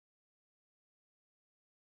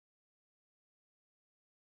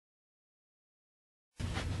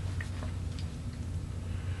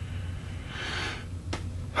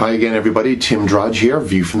Hi again, everybody. Tim Drudge here,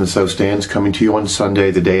 View from the South Stands, coming to you on Sunday,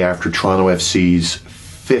 the day after Toronto FC's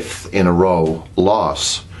fifth in a row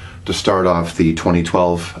loss to start off the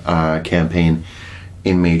 2012 campaign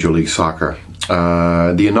in Major League Soccer.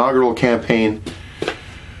 The inaugural campaign,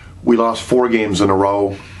 we lost 4 games in a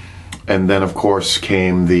row, and then of course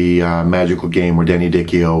came the magical game where Denny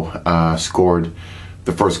Dicchio scored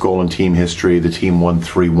the first goal in team history. The team won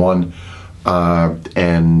 3-1.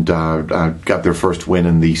 And got their first win,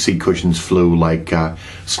 and the seat cushions flew like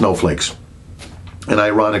snowflakes. And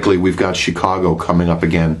ironically, we've got Chicago coming up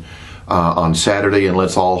again on Saturday, and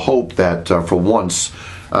let's all hope that for once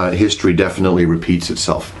history definitely repeats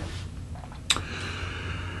itself.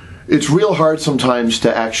 It's real hard sometimes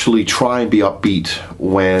to actually try and be upbeat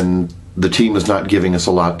when the team is not giving us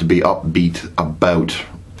a lot to be upbeat about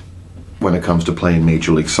when it comes to playing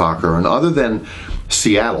Major League Soccer. And other than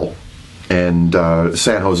Seattle and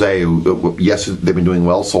San Jose, who, yes, they've been doing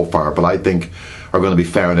well so far, but I think are going to be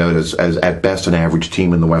found out as at best an average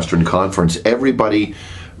team in the Western Conference. Everybody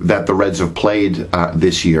that the Reds have played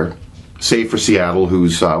this year, save for Seattle,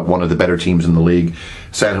 who's one of the better teams in the league.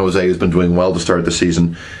 San Jose has been doing well to start the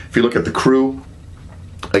season. If you look at the Crew,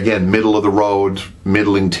 again, middle of the road,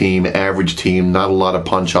 middling team, average team, not a lot of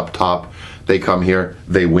punch up top. They come here,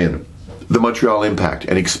 they win. The Montreal Impact,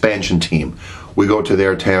 an expansion team. We go to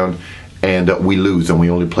their town and we lose, and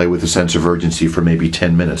we only play with a sense of urgency for maybe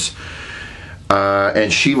 10 minutes.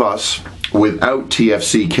 And Chivas, without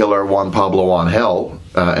TFC killer Juan Pablo Angel,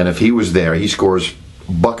 and if he was there, he scores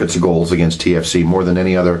buckets of goals against TFC, more than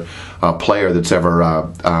any other player that's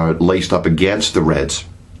ever laced up against the Reds.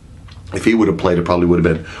 If he would have played, it probably would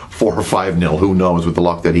have been 4 or 5-0. Who knows with the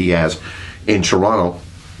luck that he has in Toronto.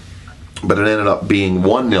 But it ended up being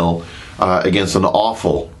 1-0 against an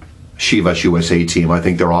awful Chivas USA team. I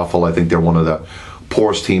think they're awful. I think they're one of the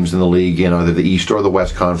poorest teams in the league in either the East or the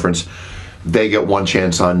West Conference. They get one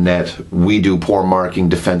chance on net. We do poor marking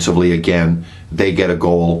defensively again. They get a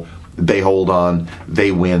goal. They hold on.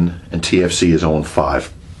 They win. And TFC is 0-5.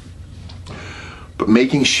 But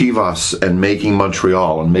making Chivas and making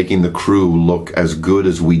Montreal and making the Crew look as good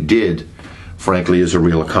as we did, frankly, is a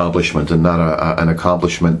real accomplishment, and not an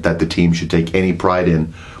accomplishment that the team should take any pride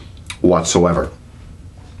in whatsoever.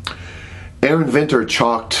 Aaron Winter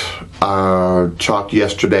chalked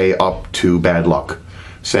yesterday up to bad luck,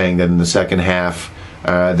 saying that in the second half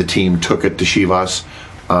the team took it to Chivas,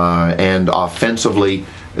 and offensively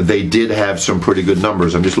they did have some pretty good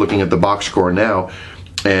numbers. I'm just looking at the box score now,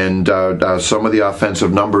 and some of the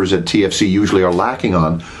offensive numbers that TFC usually are lacking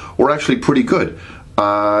on were actually pretty good.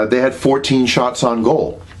 They had 14 shots on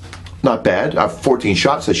goal. Not bad. 14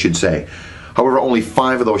 shots, I should say. However, only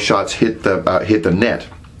 5 of those shots hit the net.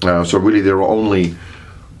 So really there were only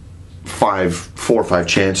 4 or 5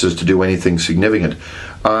 chances to do anything significant.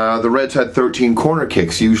 The Reds had 13 corner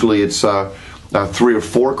kicks. Usually it's 3 or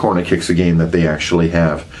 4 corner kicks a game that they actually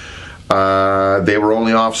have. They were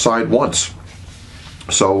only offside once.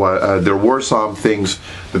 So there were some things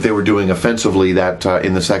that they were doing offensively that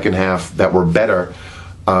in the second half that were better.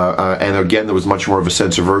 And again, there was much more of a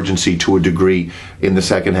sense of urgency to a degree in the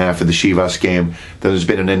second half of the Chivas game than there's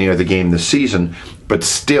been in any other game this season. But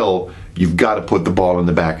still, you've got to put the ball in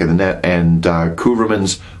the back of the net. And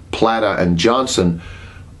Kouvermans, Plata, and Johnson,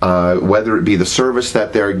 whether it be the service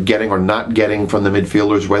that they're getting or not getting from the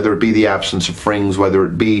midfielders, whether it be the absence of Frings, whether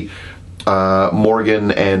it be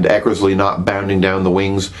Morgan and Eckersley not bounding down the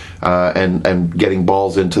wings and getting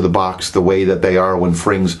balls into the box the way that they are when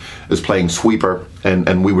Frings is playing sweeper,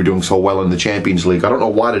 and we were doing so well in the Champions League. I don't know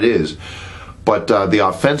what it is, but the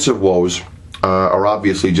offensive woes are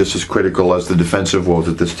obviously just as critical as the defensive woes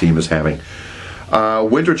that this team is having.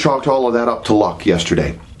 Winter chalked all of that up to luck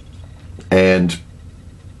yesterday, and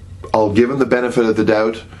I'll give him the benefit of the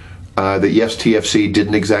doubt that yes, TFC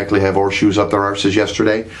didn't exactly have horseshoes up their arses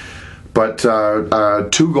yesterday. But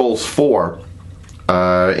 2 goals for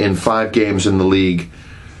in 5 games in the league,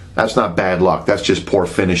 that's not bad luck. That's just poor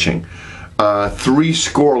finishing. 3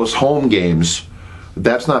 scoreless home games,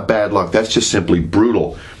 that's not bad luck. That's just simply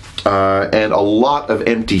brutal. And a lot of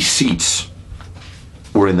empty seats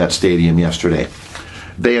were in that stadium yesterday.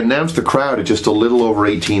 They announced the crowd at just a little over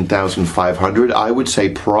 18,500. I would say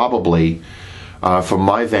probably, from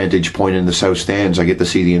my vantage point in the South Stands, I get to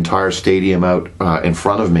see the entire stadium out in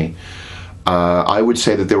front of me. I would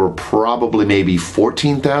say that there were probably maybe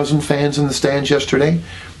 14,000 fans in the stands yesterday.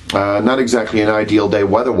 Not exactly an ideal day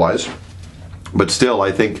weather-wise, but still,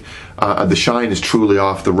 I think the shine is truly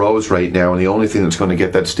off the rose right now, and the only thing that's going to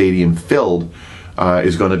get that stadium filled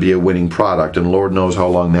is going to be a winning product, and Lord knows how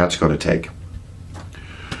long that's going to take.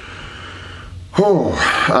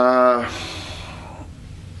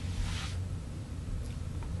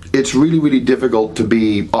 it's really, really difficult to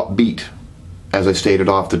be upbeat, as I stated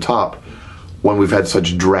off the top, when we've had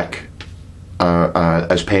such dreck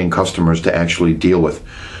as paying customers to actually deal with.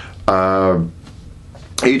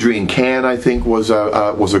 Adrian Can, I think, was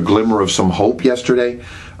a glimmer of some hope yesterday.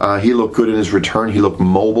 He looked good in his return. He looked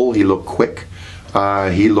mobile. He looked quick.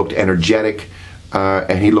 He looked energetic,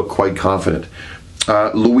 and he looked quite confident.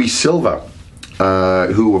 Luis Silva,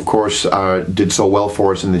 who of course did so well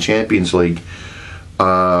for us in the Champions League,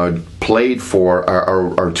 played for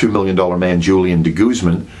our $2 million man Julian de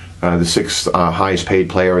Guzman, the sixth highest paid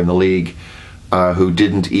player in the league, who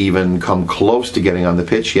didn't even come close to getting on the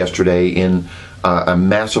pitch yesterday in a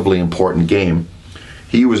massively important game.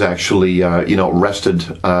 He was actually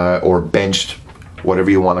rested or benched, whatever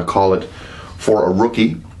you want to call it, for a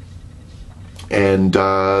rookie. And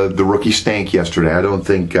the rookie stank yesterday. I don't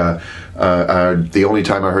think the only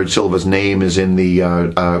time I heard Silva's name is in the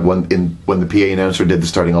when the PA announcer did the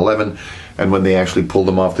starting 11, and when they actually pulled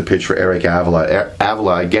him off the pitch for Eric Avila.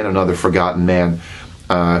 Avila, again, another forgotten man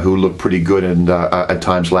who looked pretty good and at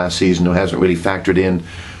times last season, who hasn't really factored in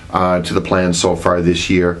to the plan so far this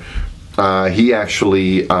year. He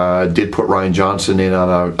actually did put Ryan Johnson in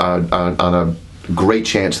on a great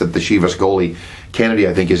chance that the Chivas goalie, Kennedy,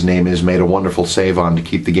 I think his name is, made a wonderful save on to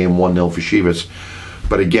keep the game 1-0 for Chivas.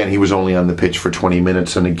 But again, he was only on the pitch for 20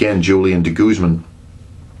 minutes. And again, Julian de Guzman,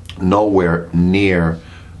 nowhere near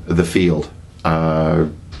the field.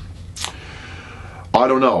 I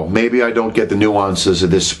don't know. Maybe I don't get the nuances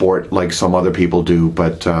of this sport like some other people do.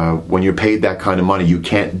 But when you're paid that kind of money, you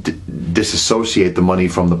can't disassociate the money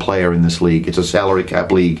from the player in this league. It's a salary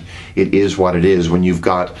cap league. It is what it is. When you've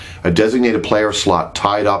got a designated player slot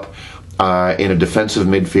tied up in a defensive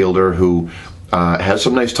midfielder who has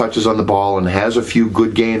some nice touches on the ball and has a few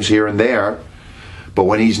good games here and there, but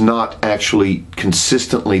when he's not actually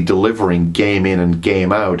consistently delivering game in and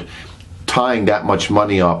game out, tying that much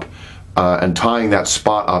money up and tying that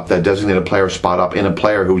spot up, that designated player spot up, in a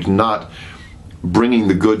player who's not bringing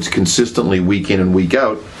the goods consistently week in and week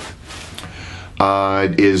out,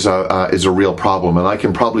 is a real problem. And I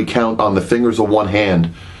can probably count on the fingers of one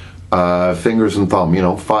hand, fingers and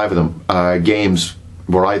thumb, 5 of them, games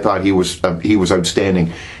where I thought he was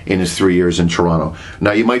outstanding in his 3 years in Toronto.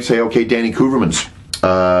 Now you might say, okay, Danny Kuvermans,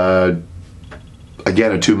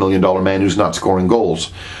 again, a $2 million man who's not scoring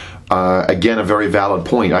goals. Again, a very valid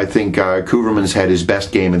point. I think Kuvermans had his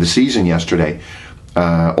best game of the season yesterday.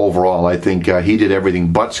 Overall, I think he did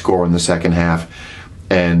everything but score in the second half,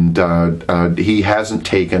 and he hasn't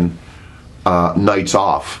taken nights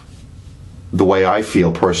off the way I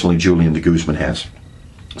feel personally Julian de Guzman has.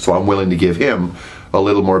 So I'm willing to give him a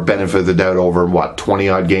little more benefit of the doubt over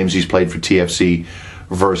 20-odd games he's played for TFC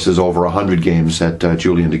versus over 100 games that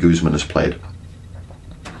Julian de Guzman has played.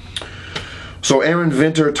 So Aaron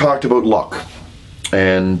Vinter talked about luck,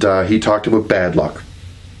 and he talked about bad luck.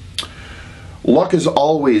 Luck is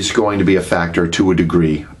always going to be a factor to a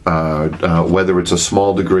degree. Whether it's a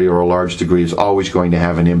small degree or a large degree, it's always going to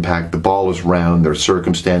have an impact. The ball is round, there's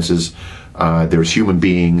circumstances, there's human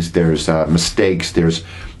beings, there's mistakes, there's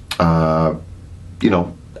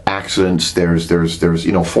accidents, there's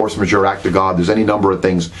force majeure, act of God, there's any number of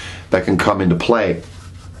things that can come into play.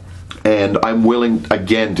 And I'm willing,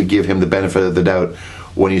 again, to give him the benefit of the doubt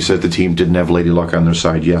when he said the team didn't have Lady Luck on their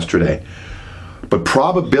side yesterday. But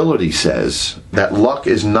probability says that luck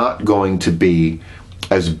is not going to be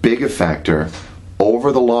as big a factor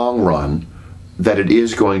over the long run that it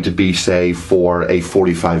is going to be, say, for a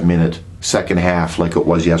 45-minute second half like it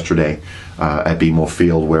was yesterday at BMO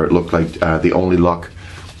Field, where it looked like the only luck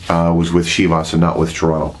was with Chivas and not with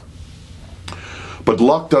Toronto. But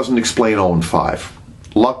luck doesn't explain 0-5.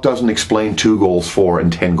 Luck doesn't explain 2 goals for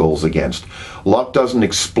and 10 goals against. Luck doesn't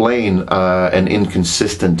explain an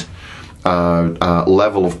inconsistent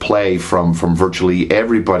level of play from virtually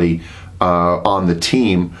everybody on the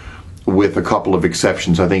team, with a couple of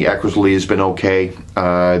exceptions. I think Eckersley has been okay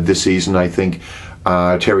this season. I think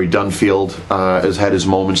Terry Dunfield has had his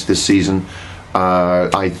moments this season.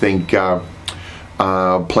 I think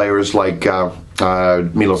players like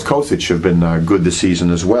Milos Kosic have been good this season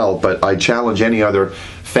as well, but I challenge any other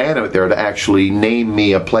fan out there to actually name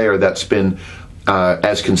me a player that's been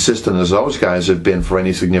as consistent as those guys have been for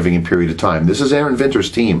any significant period of time. This is Aaron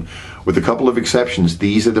Vinter's team. With a couple of exceptions,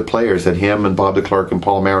 these are the players that him and Bob de Klerk and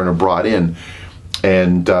Paul Mariner brought in,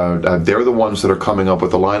 and they're the ones that are coming up with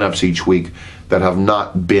the lineups each week that have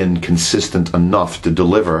not been consistent enough to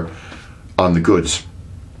deliver on the goods.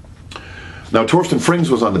 Now, Torsten Frings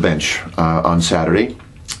was on the bench on Saturday,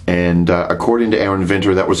 and according to Aaron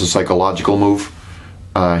Vinter, that was a psychological move.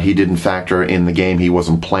 He didn't factor in the game. He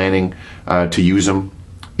wasn't planning to use him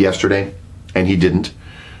yesterday, and he didn't.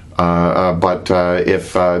 But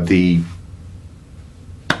if the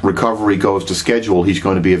recovery goes to schedule, he's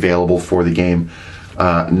going to be available for the game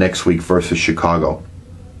next week versus Chicago.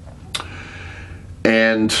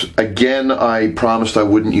 And again, I promised I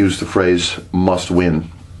wouldn't use the phrase must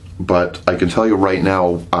win, but I can tell you right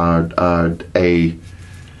now,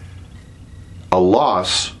 a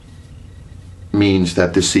loss means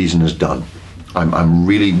that this season is done. I'm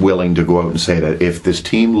really willing to go out and say that if this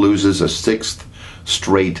team loses a 6th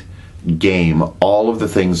straight game, all of the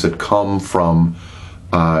things that come from,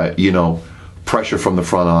 pressure from the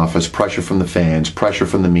front office, pressure from the fans, pressure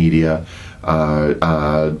from the media,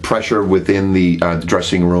 pressure within the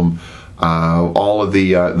dressing room, all of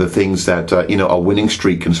the things that a winning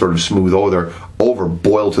streak can sort of smooth over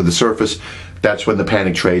boil to the surface. That's when the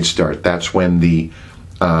panic trades start. That's when the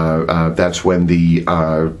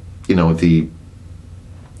the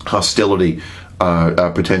hostility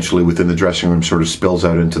potentially within the dressing room sort of spills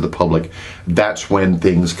out into the public. That's when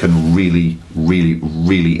things can really, really,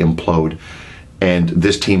 really implode. And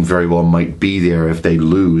this team very well might be there if they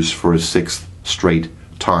lose for a 6th straight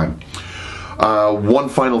time. One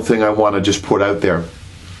final thing I want to just put out there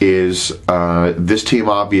is this team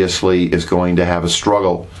obviously is going to have a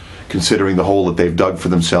struggle considering the hole that they've dug for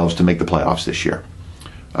themselves to make the playoffs this year.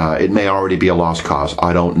 It may already be a lost cause.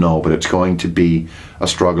 I don't know, but it's going to be a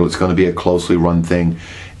struggle. It's going to be a closely run thing.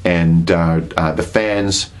 And the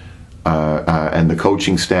fans and the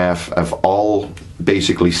coaching staff have all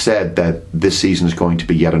basically said that this season is going to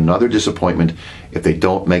be yet another disappointment if they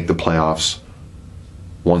don't make the playoffs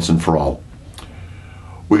once and for all.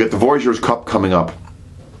 We got the Voyageurs Cup coming up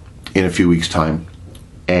in a few weeks' time,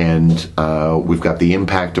 and we've got the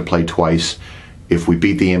Impact to play twice. If we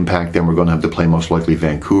beat the Impact, then we're going to have to play most likely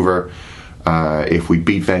Vancouver. If we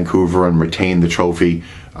beat Vancouver and retain the trophy,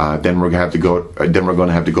 then we're going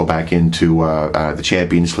to have to go back into the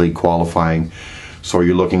Champions League qualifying. So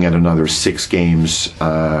you're looking at another 6 games,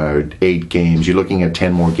 8 games. You're looking at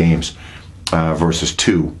 10 more games versus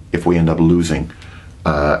 2 if we end up losing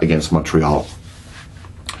against Montreal.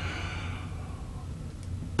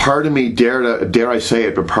 Part of me, dare I say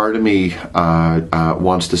it, but part of me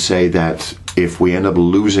wants to say that if we end up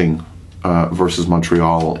losing versus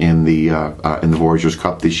Montreal in the Voyageurs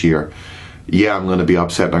Cup this year, yeah, I'm going to be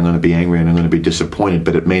upset, and I'm going to be angry, and I'm going to be disappointed,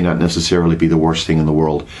 but it may not necessarily be the worst thing in the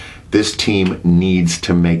world. This team needs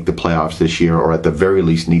to make the playoffs this year, or at the very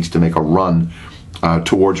least needs to make a run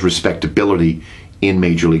towards respectability in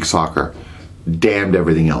Major League Soccer. Damned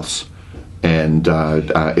everything else. And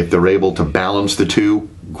if they're able to balance the two,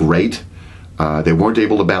 great. They weren't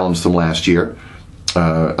able to balance them last year.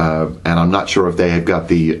 And I'm not sure if they have got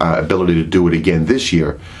the ability to do it again this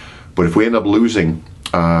year. But if we end up losing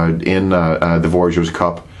in the Voyageurs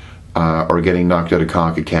Cup or getting knocked out of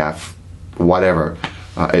CONCACAF, whatever,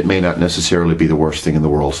 it may not necessarily be the worst thing in the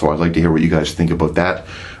world. So I'd like to hear what you guys think about that.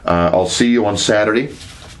 I'll see you on Saturday.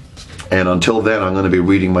 And until then, I'm going to be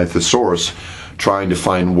reading my thesaurus, trying to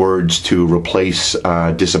find words to replace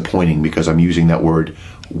disappointing, because I'm using that word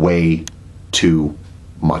way too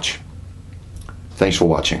much. Thanks for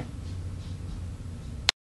watching.